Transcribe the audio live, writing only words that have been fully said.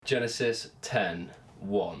Genesis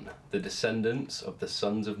 10:1. The descendants of the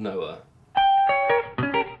sons of Noah.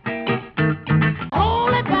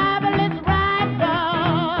 Holy Bible is right,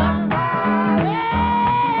 Lord.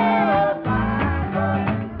 Yeah.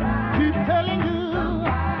 Keep telling you,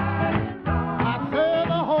 I say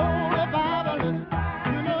the Holy Bible is,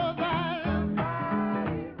 you know that.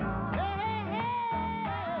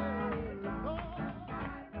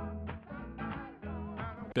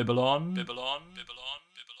 Babylon.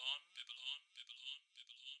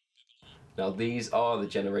 Now these are the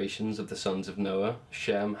generations of the sons of Noah,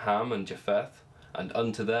 Shem, Ham, and Japheth, and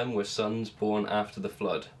unto them were sons born after the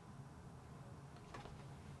flood.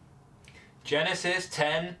 Genesis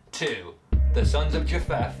 10:2. The sons of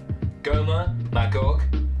Japheth, Gomer, Magog,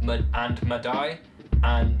 and Madai,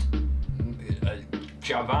 and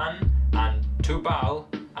Javan, and Tubal,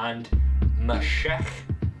 and Meshech,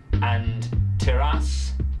 and Tiras.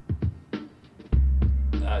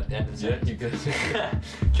 You good?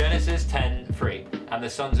 Genesis 10:3. And the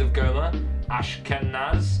sons of Gomer,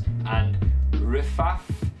 Ashkenaz, and Riphath,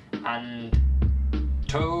 and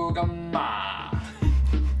Togarmah.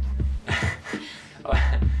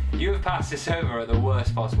 You have passed this over at the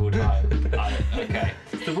worst possible time. Okay.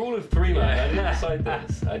 It's the rule of three, man. I didn't decide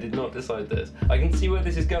this. I did not decide this. I can see where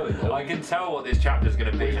this is going, though. I can tell what this chapter's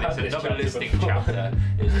going to be. We've It's had this another chapter listing before. chapter.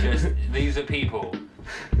 It's just, these are people.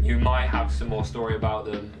 You might have some more story about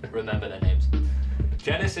them. Remember their names.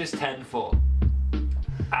 Genesis 10:4.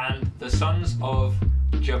 And the sons of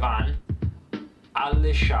Javan,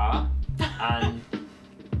 Elisha, and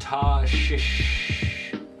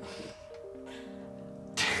Tarshish,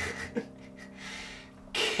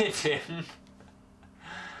 Kittim,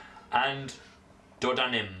 and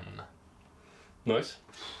Dodanim. Nice.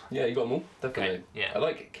 Yeah, you got them all. Definitely. Okay, yeah. I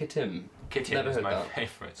like Kittim. Kittim Never is heard my that.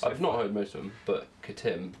 favourite. I've not heard most of them, but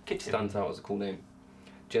Kittim stands out as a cool name.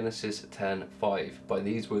 Genesis 10:5. By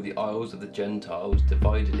these were the isles of the Gentiles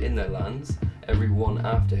divided in their lands, every one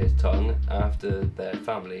after his tongue, after their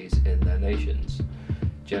families in their nations.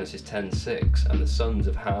 Genesis 10:6. And the sons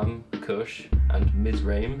of Ham, Cush, and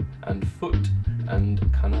Mizraim, and Phut, and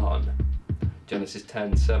Canaan. Genesis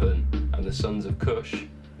 10:7. And the sons of Cush,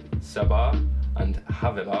 Seba, and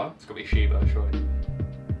Havilah. It's got to be Sheba, surely.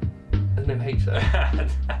 There's no H there.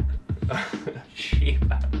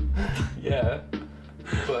 Sheba. Yeah,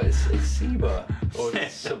 but it's Seba or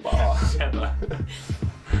Seba. Seba.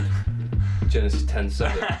 Genesis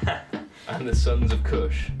 10:7. And the sons of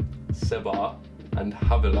Cush, Seba, and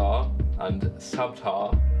Havilah, and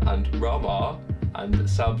Sabta, and Ramah, and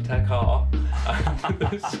Sabtekah, and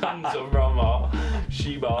the sons of Ramah,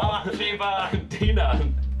 Sheba, Sheba. and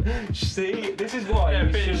Dinan. See, this is why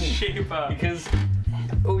you shouldn't. Sheba. Because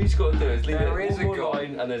all you just got to do is leave There it is one a more God.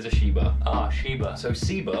 line and there's a Sheba. Ah, Sheba. So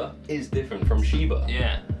Seba is different from Sheba.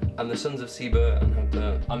 Yeah. And the sons of Seba and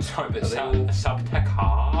Hafta. I'm sorry, but Are they all-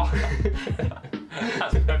 Sabtekah.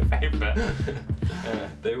 That's my favourite.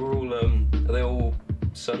 They were all are they all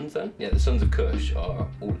sons then? Yeah, the sons of Cush are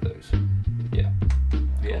all of those. Yeah.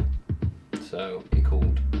 Yeah. So he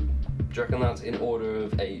called. Do you reckon that's in order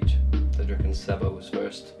of age? So do you reckon Seba was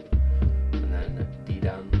first and then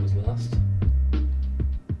Dedan was last?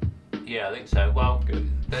 Yeah, I think so. Well, Good.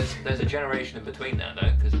 there's a generation in between there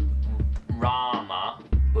though, because Rama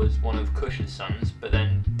was one of Cush's sons, but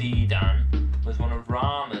then Dedan was one of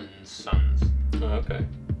Raman's sons. Oh, okay.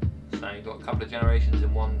 So you've got a couple of generations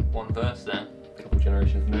in one verse there. Couple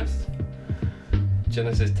generations missed.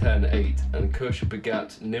 Genesis 10:8. And Cush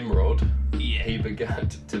begat Nimrod. Yeah. He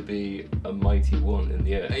begat to be a mighty one in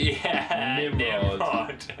the earth. Yeah.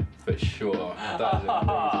 Nimrod. For sure. That is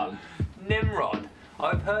amazing. Nimrod.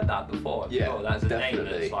 I've heard that before. I'm Yeah, sure that's a name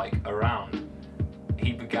definitely. that's like around.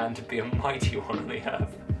 He began to be a mighty one on the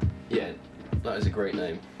earth. Yeah, that is a great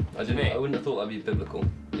name. I wouldn't have thought that'd be biblical.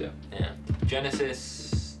 Yeah. Yeah.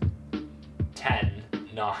 Genesis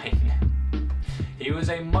 10:9. He was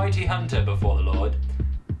a mighty hunter before the Lord,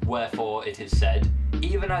 wherefore it is said,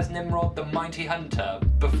 even as Nimrod the mighty hunter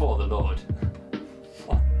before the Lord.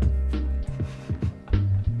 What?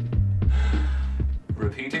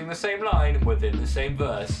 Repeating the same line within the same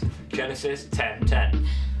verse. Genesis 10:10.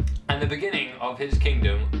 And the beginning of his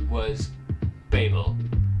kingdom was Babel,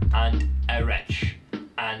 and Erech,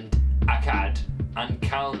 and Akkad, and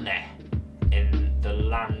Calneh, in the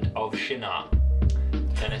land of Shinar.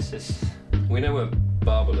 Genesis. We know where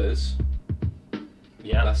Babel is.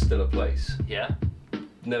 Yeah. That's still a place. Yeah.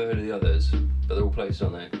 Never heard of the others, but they're all places,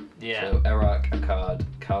 aren't they? Yeah. So Erech, Akkad,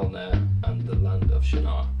 Calneh, and the land of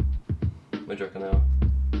Shinar. Where do you reckon they are?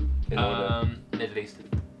 In order. Middle East.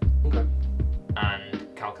 Okay. And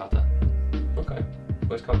Calcutta. Okay.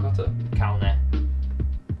 Where's Calcutta? Calneh.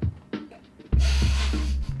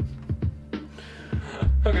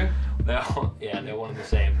 Yeah, they're one and the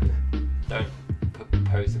same. Don't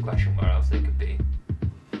pose the question where else they could be.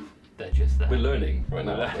 They're just there. We're learning right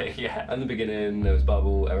now. We're aren't we? learning, yeah. At the beginning, there was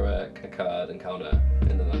Babel, Erech, Akkad, and Calneh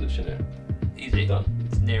in the land of Shinar. Easy. Done.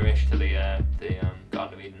 It's nearish to the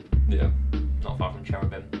Garden of Eden. Yeah. Not far from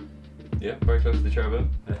Cherubim. Yeah, very close to the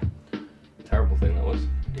cherubim. Yeah. Terrible thing that was.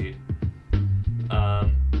 Indeed.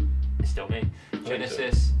 It's still me. think so.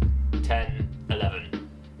 Genesis 10:11.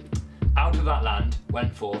 Out of that land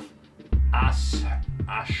went forth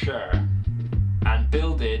Asher and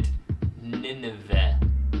builded Nineveh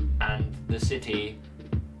and the city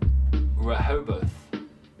Rehoboth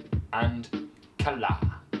and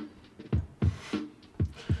Calah.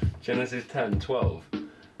 Genesis 10:12.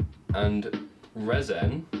 And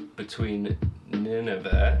Rezen between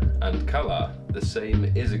Nineveh and Calah, the same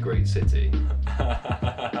is a great city.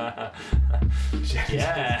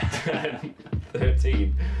 Yeah.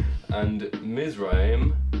 10:13. And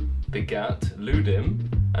Mizraim begat Ludim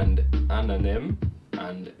and Ananim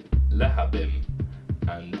and Lehabim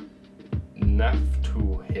and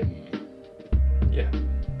Naphtuhim. Yeah,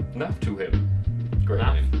 Naphtuhim. Great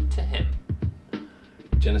name. To him.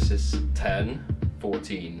 Genesis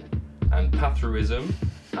 10:14. And Pathruism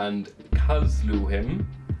and Kazluhim,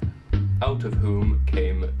 out of whom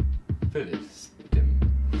came Philistim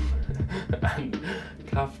and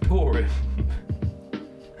Kaphtorim.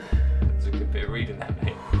 That's a good bit of reading that,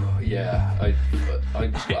 mate. Yeah, I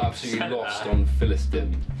just got absolutely Said lost that. on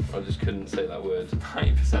Philistim. I just couldn't say that word.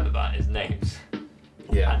 90% of that is names.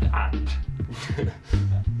 Yeah. And.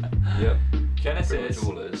 Yep. Genesis. Pretty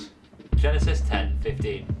much all is. Genesis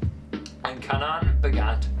 10:15. And Canaan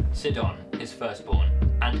begat Sidon, his firstborn,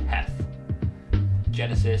 and Heth.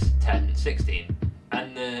 Genesis 10:16.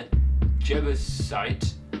 And the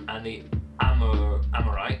Jebusite, and the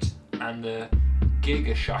Amorite, and the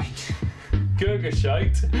Girgashite.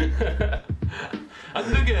 Girgashite. And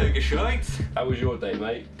the Girgashite. How was your day,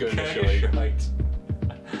 mate? Girgashite. Girgashite.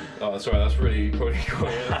 Oh, sorry, that's really probably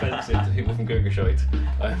quite offensive to people from Girgashite.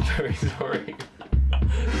 I'm very sorry.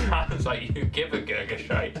 Sounds like you give a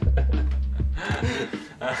Girgashite.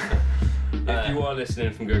 If you are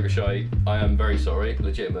listening from Girgashite, I am very sorry,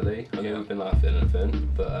 legitimately. I know Yeah. we've been laughing and everything,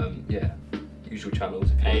 but yeah, usual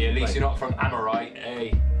channels. If you Hey, want at to least complain. you're not from Amorite,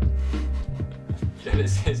 hey.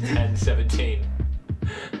 Genesis 10:17.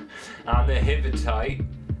 And the Hittite,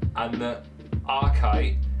 and the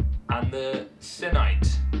Archite, and the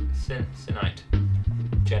Sinite. Sinite.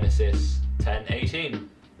 Genesis 10:18.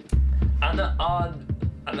 And the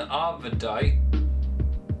Arvadite,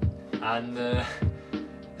 and the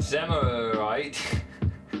Zemarite,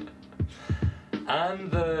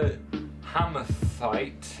 and the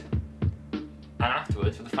Hamathite, and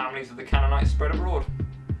afterwards for the families of the Canaanites spread abroad.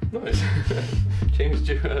 Nice. Changed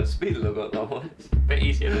your speed a little bit that one. Bit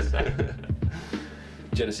easier to say.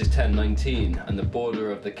 Genesis 10:19, and the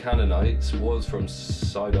border of the Canaanites was from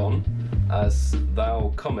Sidon, as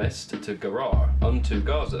thou comest to Gerar unto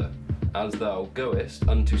Gaza, as thou goest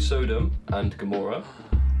unto Sodom and Gomorrah.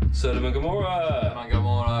 Sodom and Gomorrah!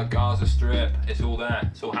 Gomorrah, Gaza Strip, it's all there,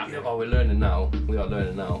 it's all Yeah, happening. well, we're learning now. We are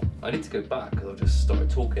learning now. I need to go back because I've just started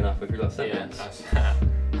talking halfway through that Yeah, sentence.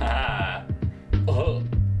 that's Oh.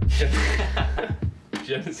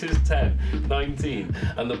 Genesis 10:19,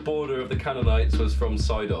 and the border of the Canaanites was from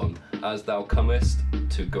Sidon, as thou comest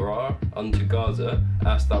to Gerar unto Gaza,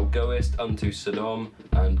 as thou goest unto Sodom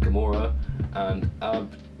and Gomorrah, and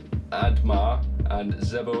Admah and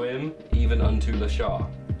Zeboim, even unto Lashar.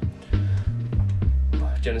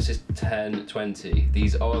 Genesis 10:20.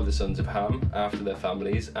 These are the sons of Ham, after their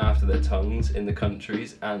families, after their tongues, in the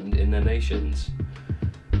countries and in their nations.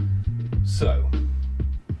 So,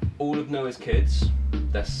 all of Noah's kids,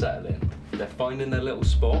 they're settling. They're finding their little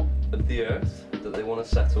spot of the earth that they want to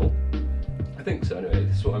settle. I think so anyway.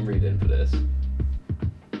 This is what I'm reading for this.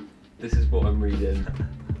 This is what I'm reading.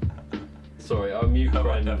 Sorry, our mute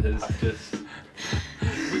friend has just...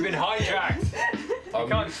 We've been hijacked. Our You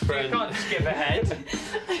mute can't skip ahead.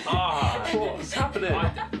 Ah, What's happening?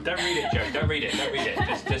 don't read it, Joe. Don't read it.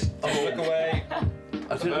 Just look away.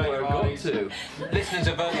 I don't know where I got to. Listeners,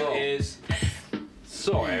 avert your ears.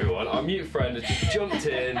 Sorry everyone, our mute friend has just jumped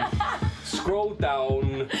in, scrolled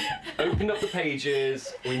down, opened up the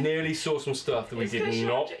pages. We nearly saw some stuff that we It's did 'cause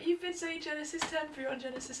not. You've been saying Genesis 10, but you're on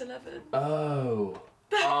Genesis 11. Oh.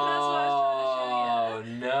 That's what I was trying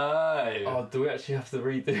to show you. Oh no. Oh, do we actually have to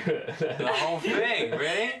redo it? The whole thing,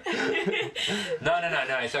 really? No,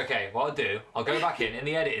 it's okay. What I'll do, I'll go back in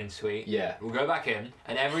the editing suite. Yeah. We'll go back in,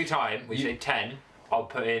 and every time we say 10, I'll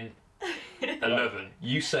put in 11.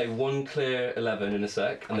 You say one clear 11 in a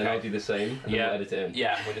sec, and then Okay. I'll do the same, and then we'll edit it in.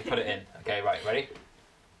 Yeah, we'll just put it in. Okay, right, ready?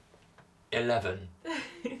 11.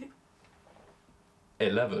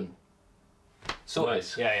 11. So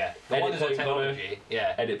Nice. Yeah. The Edit one is a point, technology.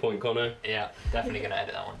 Yeah. Edit point, Connor. Yeah. Definitely gonna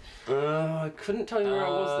edit that one. I couldn't tell you where I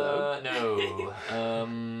was No.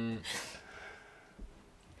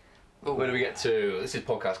 though. Where do we get to? This is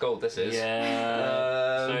podcast gold. This is.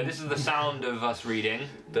 Yeah. So this is the sound of us reading.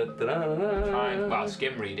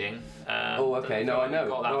 Skim reading. Oh, okay. No, I know.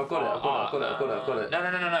 Got that No, I've got it. I've got it.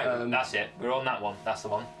 No. That's it. We're on that one. That's the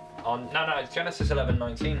one. No. It's Genesis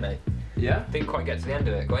 11:19, mate. Yeah. Didn't quite get to the end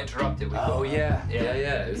of it. Got interrupted. Oh yeah.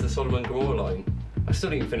 It was the Sodom and Gomorrah line. I still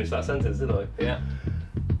didn't finish that sentence, did I? Yeah.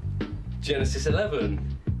 Genesis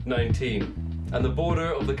 11:19. And the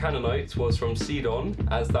border of the Canaanites was from Sidon,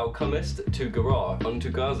 as thou comest to Gerar unto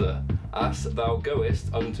Gaza, as thou goest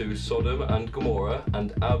unto Sodom and Gomorrah,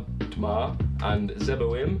 and Admah, and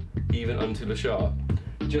Zeboim, even unto Lashar.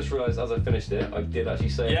 Just realised as I finished it, I did actually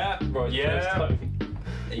say it right the first time.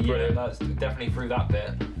 Yeah, that's definitely through that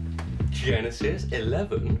bit. Genesis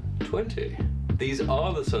 11:20. These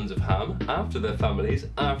are the sons of Ham, after their families,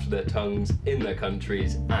 after their tongues, in their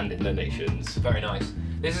countries, and in their nations. Very nice.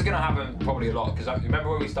 This is going to happen probably a lot, because I remember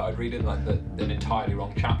when we started reading like an entirely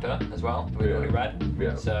wrong chapter as well, we've already read.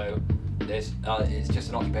 Yeah. So this it's just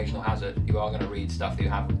an occupational hazard. You are going to read stuff that you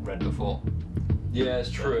haven't read before. Yeah,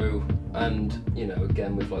 it's true. And,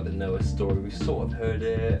 again, with like the Noah story, we've sort of heard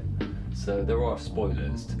it. So there are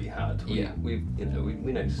spoilers to be had. We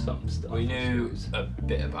know some stuff. We knew a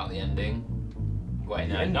bit about the ending. Wait,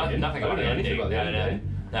 no, nothing about the ending.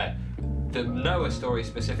 No. The Noah story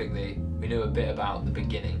specifically, we knew a bit about the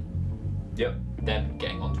beginning. Yep. Them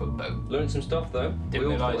getting onto a boat. Learned some stuff though. Didn't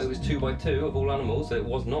we all thought realise- it was 2x2 of all animals. It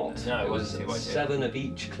was not. No, it was wasn't 2x2. 7 of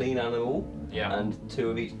each clean animal. Yeah. And 2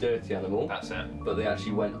 of each dirty animal. That's it. But they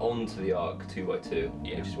actually went onto the ark 2x2,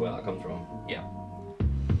 Yeah. which is where that comes from. Yeah.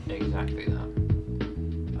 Exactly that.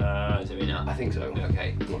 Is it me now? I think so.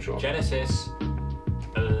 Okay. I'm not sure. Genesis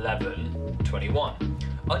 11:21.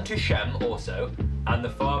 Unto Shem also, and the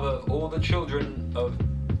father of all the children of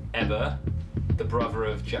Eber, the brother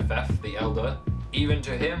of Japheth, the elder, even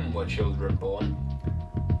to him were children born.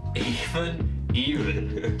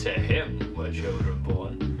 Even to him were children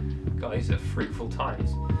born. God, these are fruitful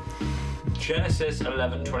times. Genesis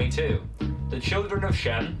 11:22. The children of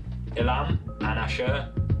Shem, Elam, and Asher,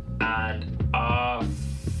 and Arphaxad,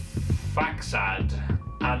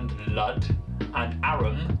 and Lud, and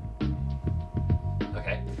Aram.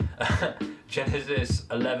 Okay. Genesis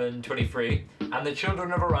 11:23. And the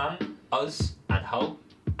children of Aram, Uz, and Hul,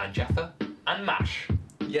 and Japhet, and Mash.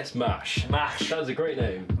 Yes, Mash. Mash. That was a great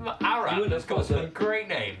name. You Aram wouldn't has have got thought some that- great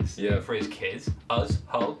names for his kids. Uz,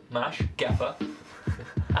 Hul, Mash, Gepher. You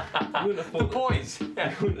wouldn't have The thought boys.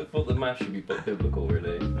 I wouldn't have thought the Mash should be biblical,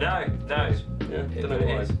 really. No. Yeah, don't know It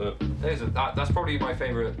why, is. but That's probably my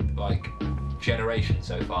favourite generation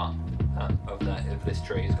so far of this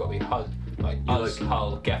tree. It's got to be Uz, Uz,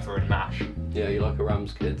 Hul, Gepher, and Mash. yeah, you like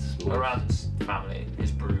Aram's kids. Aram's family,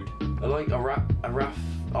 his brood. I like Arphaxad.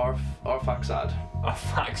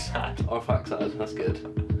 Arphaxad. Arphaxad, that's good.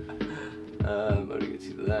 What do we get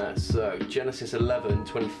to there? So, Genesis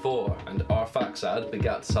 11:24, and Arphaxad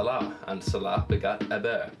begat Salah, and Salah begat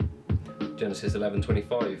Eber. Genesis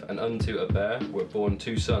 11:25, and unto Eber were born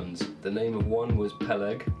 2 sons. The name of one was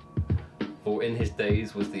Peleg, for in his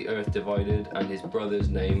days was the earth divided, and his brother's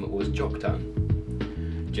name was Joktan.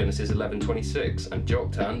 Genesis 11:26, and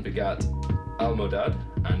Joktan begat Almodad,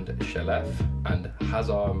 and Shelef, and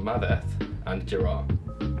Hazar-Maveth, and Jerah.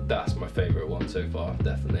 That's my favourite one so far,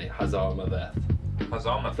 definitely. Hazar-Maveth.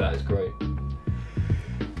 That is great.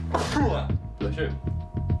 Bless you.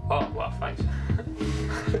 Oh, well, thanks.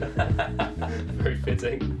 Very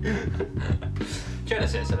fitting.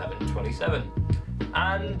 Genesis 11:27.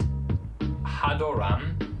 And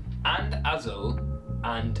Hadoram, and Azul,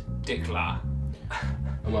 and Diklah.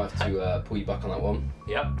 I might have to pull you back on that one.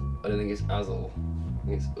 Yep. I don't think it's Azul. I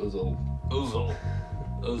think it's Uzul. Uzal.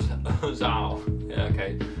 Uzal. Yeah,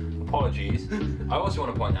 okay. Apologies. I also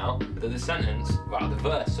want to point out that the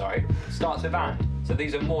verse, starts with and. So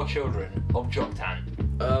these are more children of Joktan.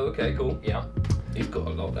 Oh, okay, cool. Yeah. He's got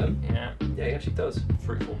a lot then. Yeah. Yeah, he actually does.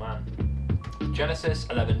 Fruitful man. Genesis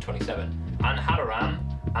 11:27. And Hadoram,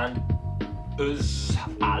 and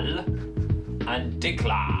Uzal, and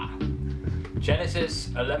Diklah. Genesis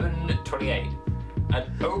 11:28. And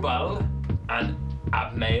Obal, and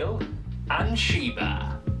Abmael, and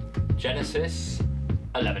Sheba. Genesis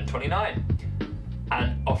 11:29.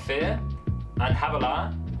 And Ophir, and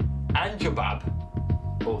Havilah, and Jobab.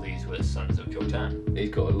 All these were sons of Joktan.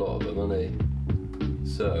 He's got a lot of them, hasn't he?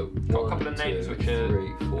 So, Got a couple of names which are-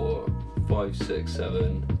 3, 4, 5, 6,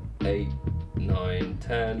 7, 8, 9,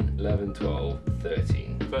 10, 11, 12,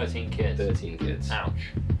 13. 13 kids. 13 kids. Ouch.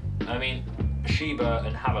 I mean, Sheba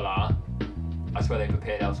and Havilah, I swear they've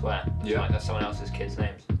appeared elsewhere. It's Yeah. like that's someone else's kids'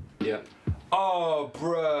 names. Yeah. Oh,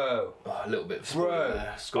 bro. Oh, a little bit of Bro. spoiler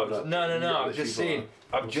there. Scrolled up. No. Yeah, I've just literally seen.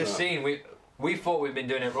 got I've What's just that? seen. We thought we'd been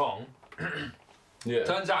doing it wrong. Yeah.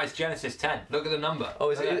 Turns out it's Genesis 10. Look at the number.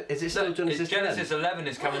 Oh, is Look it- at- is it still Look, Genesis it's 10? Genesis 11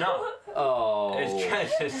 is coming up. Oh. It's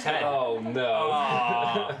Genesis 10. Oh no.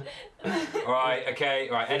 Ah. Right, okay,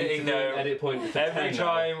 right, We need editing to do an note. Edit point for Every 10 now.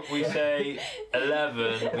 time we say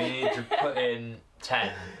 11, we need to put in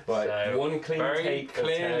 10. Right, So one clean very take of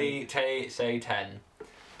clearly say 10.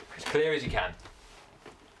 As clear as you can.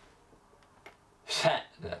 Set.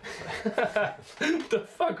 The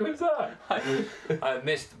fuck was that? I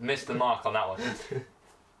missed the mark on that one.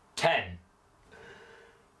 10.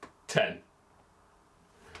 10.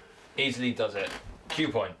 Easily does it. Q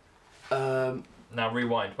point. Now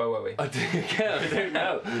rewind. Where were we? I don't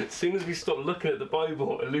know. As soon as we stop looking at the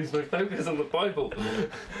Bible, I lose my focus on the Bible.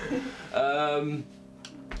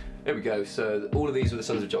 Here we go. So all of these were the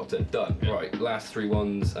sons of Joktan. Done. Yeah. Right. Last 3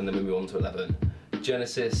 ones, and then we move on to 11.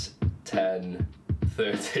 Genesis 10,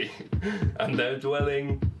 30. And their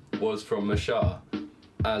dwelling was from Mashah,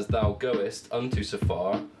 as thou goest unto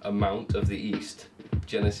Sephar, a mount of the east.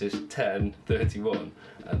 Genesis 10, 31.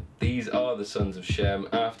 And these are the sons of Shem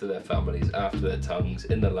after their families, after their tongues,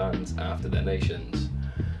 in the lands, after their nations.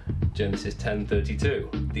 Genesis 10, 32.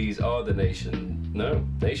 These are the nations.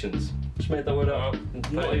 Just made that word up.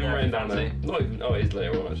 Put Not it in even there written if you down there. fancy. Not even. Oh, it is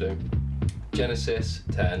later on actually. Genesis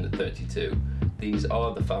 10, 32. These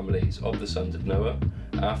are the families of the sons of Noah,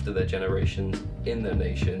 after their generations, in their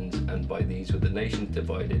nations, and by these were the nations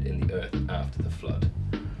divided in the earth after the flood.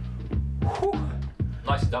 Whew.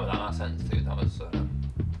 Nicely done with that last sentence too. That was.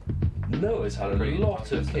 Noah's had a Pretty lot of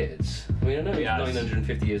consistent. kids. I mean, I know he's He has.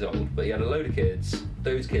 950 years old, but he had a load of kids.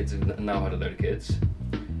 Those kids have now had a load of kids.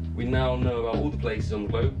 We now know about all the places on the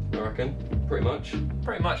globe, I reckon, pretty much.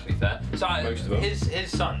 Pretty much, to be fair. So Most of them.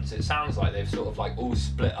 his sons, it sounds like they've sort of like all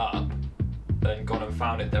split up and gone and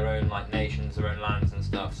founded their own like nations, their own lands and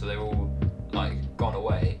stuff. So they've all like gone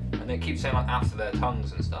away, and they keep saying like after their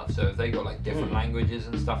tongues and stuff. So have they got like different languages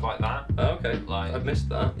and stuff like that? Oh, okay, Like- I've missed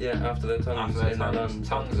that. Yeah, after their tongues, After their in their tongues, lands,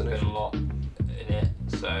 tongues after has their been a nations. lot in it.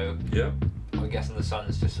 So Yeah. I'm guessing the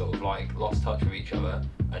sons just sort of like lost touch with each other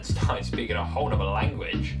and started speaking a whole other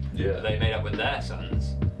language Yeah. that they made up with their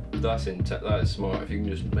sons. That is smart. If you can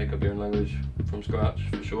just make up your own language from scratch,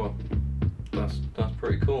 for sure. That's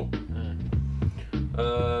pretty cool.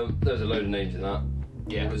 There's a load of names in that.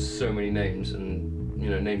 Yeah. There's so many names, and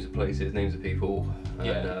names of places, names of people. And,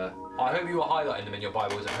 Yeah. I hope you are highlighting them in your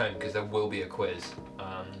Bibles at home because there will be a quiz.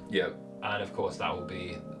 Yep. And of course that will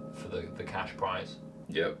be for the cash prize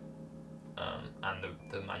Yep. and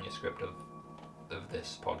the manuscript of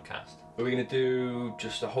this podcast. Are we gonna do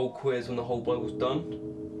just a whole quiz when the whole Bible's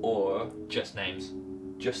done, or Just names.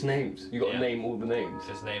 just names? You got to Yeah. name all the names,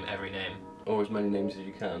 Just name every name. or as many names as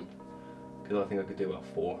you can. Because I think I could do about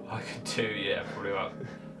 4. I could do, yeah, probably about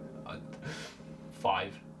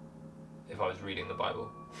 5 if I was reading the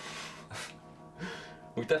Bible.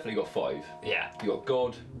 We've definitely got 5. Yeah. You got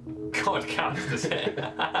God. God counts, does it?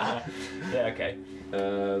 Yeah, okay.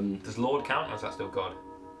 Does Lord count or is that still God?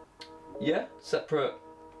 Yeah, separate.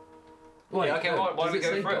 Wait, Yeah, okay, no, why does don't we it go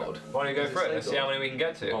say through God? it? Why don't we go Does it through it? say Let's see God? how many we can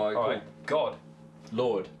get to. Alright, God.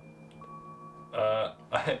 Lord.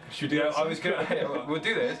 Should we do I was gonna. We'll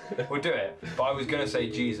do this. We'll do it. But I was gonna say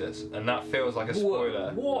Jesus, and that feels like a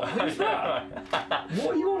spoiler. What? Who's that?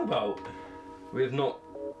 What are you on about? We have not.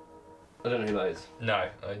 I don't know who that is. No,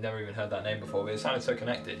 I've never even heard that name before. But it sounded so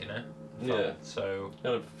connected, you know. Yeah. So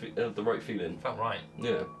I had the right feeling. felt right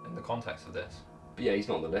Yeah. in the context of this. But yeah, he's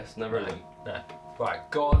not on the list. Never heard of him. No. Right.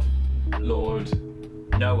 God, Lord,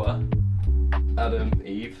 Noah, Adam,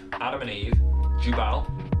 Eve, Adam and Eve, Jubal,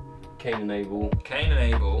 Cain and Abel, Cain and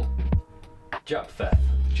Abel, Japheth.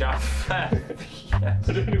 Japheth. Yes.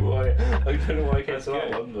 I don't know why. I came That's to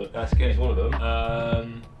that good. one, but That's good. he's one of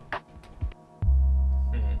them.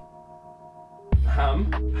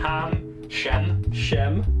 Ham, Ham, Shem.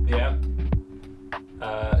 Shem, Yeah.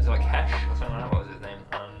 Is it like Hesh or something like that? What was his name?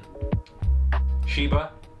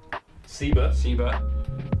 Sheba. Seba, Seba.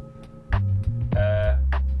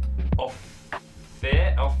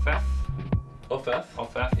 Opheth.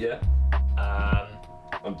 Opheth. Yeah. Um,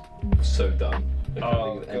 I'm so done. I can't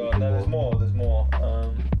oh think of god, anything no, there's more. There's more.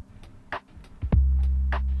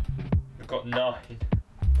 We've got 9.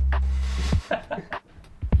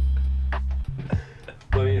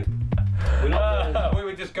 I mean, we're not. We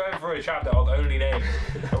were just going through a chapter of only names,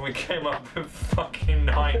 and we came up with fucking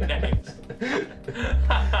 9 names.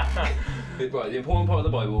 Right, the important part of the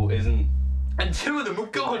Bible isn't. And 2 of them were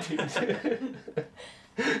God.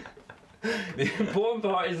 The important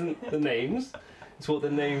part isn't the names. It's what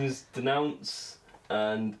the names denounce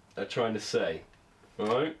and are trying to say.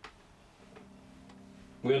 Alright?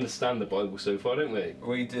 We understand the Bible so far, don't we?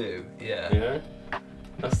 We do, yeah. Yeah?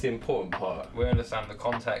 That's the important part. We understand the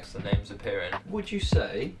context the names appear in. Would you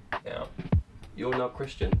say Yeah. you're now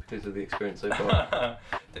Christian because of the experience so far?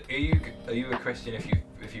 Are you a Christian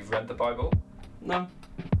if you've read the Bible? No.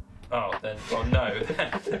 Oh, then well no.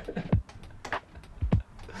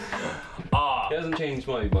 It hasn't changed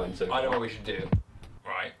my mind so far. I know what we should do.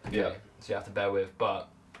 Right. Okay. Yeah. So you have to bear with, but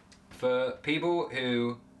for people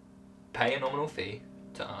who pay a nominal fee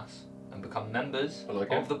to us and become members I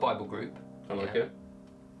like of it. the Bible group, I like Yeah. it.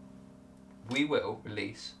 we will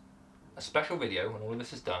release a special video when all of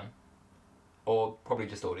this is done, or probably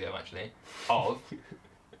just audio actually, of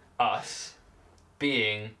us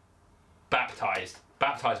being baptized.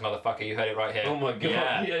 Baptized, motherfucker, you heard it right here. Oh my God.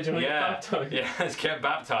 Yeah, do you want to get baptised? Yeah, let's get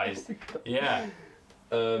baptized. Yeah.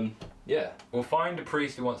 Yeah. We'll find a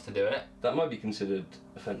priest who wants to do it. That might be considered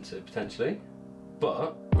offensive, potentially.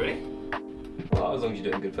 But, Really? well, as long as you do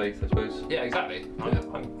it in good faith, I suppose. Yeah, exactly.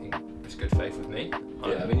 It's good faith with me.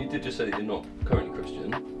 Yeah, I mean, you did just say that you're not currently Christian.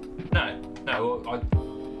 No. Well,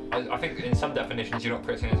 I think in some definitions you're not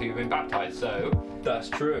Christian until you've been baptized. So That's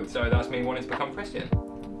true. that's me wanting to become Christian.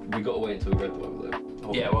 We got to wait until we read the Bible,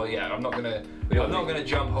 though. Yeah, well, yeah. I'm not gonna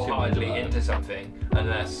jump too wholeheartedly much about it. into something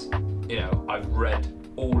unless I've read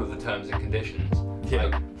all of the terms and conditions. Yeah.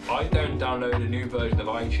 Like, I don't download a new version of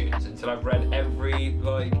iTunes until I've read every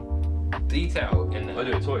detail in there. I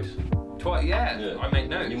do it twice. Yeah. I make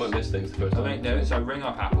notes. You might miss things the first I time. make notes. I ring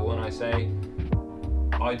up Apple and I say,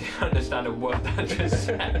 I didn't understand a word that just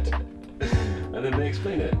said. And then they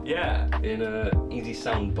explain it Yeah. in a easy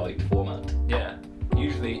soundbite format. Yeah.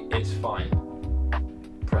 Usually it's fine.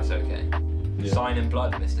 Press OK. Yeah. Sign in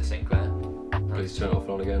blood, Mr. Sinclair. Please turn it off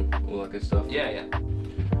and on again, all that good stuff. Yeah.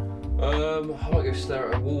 I might go stare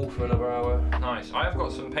at a wall for another hour. Nice. I have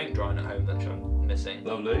got some paint drying at home that I'm missing.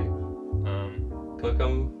 Lovely. Can I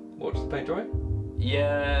come watch the paint dry?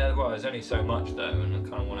 Yeah, well, there's only so much though, and I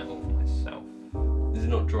kind of want it all for myself. Is it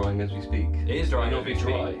not drying as we speak? It is drying. It'll as be we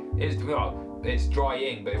speak. dry. It's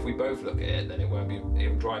drying, but if we both look at it, then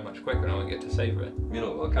it'll dry much quicker, and I won't get to savour it. You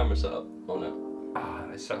know, got a camera set up on it. Ah,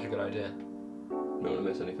 it's such a good idea. Don't want to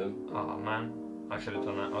miss anything. Oh man, I should have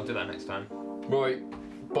done that. I'll do that next time. Right,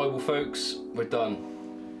 Bible folks, we're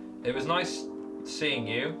done. It was nice seeing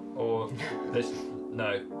you, or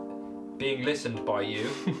being listened by you.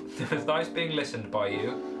 It was nice being listened by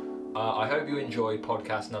you. I hope you enjoyed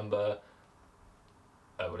podcast number.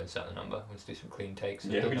 We'll insert the number. Let's do some clean takes.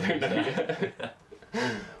 Yeah, we don't know yet.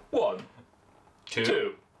 1,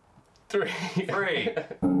 2, 3. 3.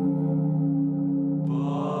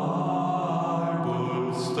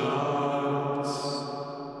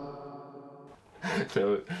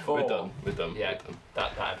 No, we're 4. done. We're done. Yeah, We're done.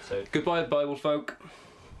 that episode. Goodbye, Bible folk.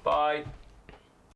 Bye.